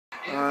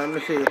Let me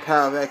see the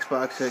power of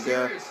Xbox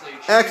here, guys.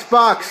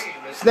 Xbox,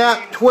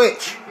 Snap,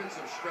 Twitch.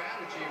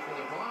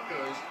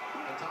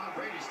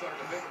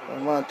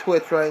 I'm on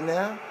Twitch right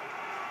now.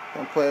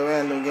 I'm gonna play a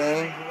random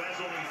game.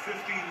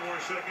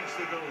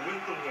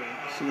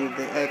 See if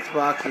the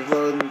Xbox is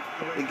loading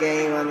the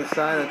game on the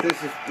side.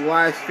 This is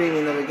live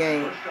streaming of a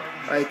game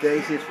right there.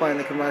 You see it's playing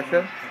the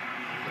commercial.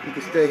 You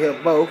can still hear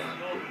both.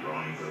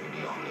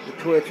 The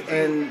Twitch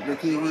and the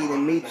TV, that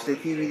meets the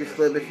TV just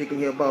a little bit so you can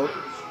hear both.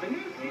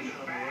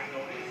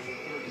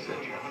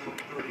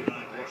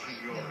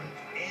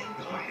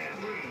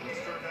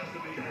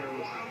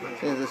 As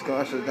soon as this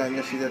commercial is done,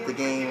 you'll see that the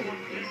game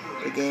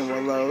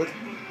will load.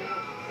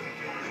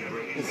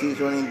 You see it's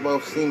running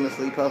both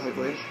seamlessly,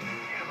 perfectly.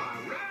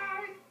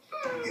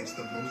 It's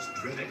the most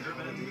dreaded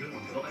holiday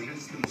on the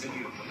Biggest Loser.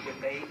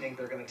 If they think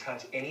they're going to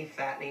touch any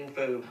fattening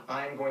food,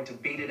 I'm going to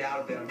beat it out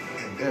of them.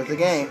 There's the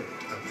game.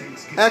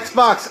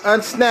 Xbox,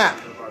 unsnap.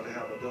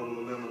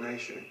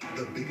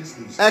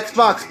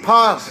 Xbox,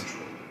 pause.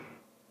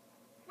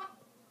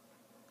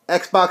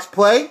 Xbox,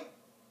 play.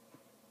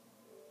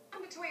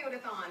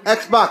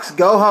 Xbox,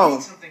 go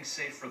home. Something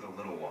safe for the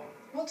little one.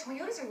 Well,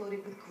 Toyotas are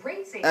loaded with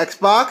great safety.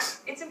 Xbox,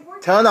 It's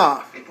important. turn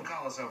off. People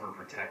call us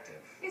overprotective.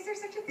 Is there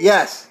such a thing?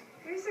 Yes.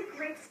 There's a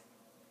great...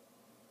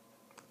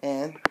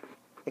 And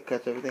it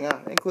cuts everything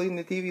out, including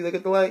the TV. Look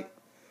at the light.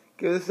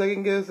 Give it a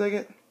second, give it a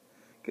second.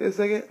 Give it a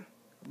second.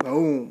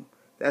 Boom.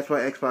 That's why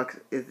Xbox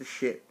is the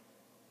shit.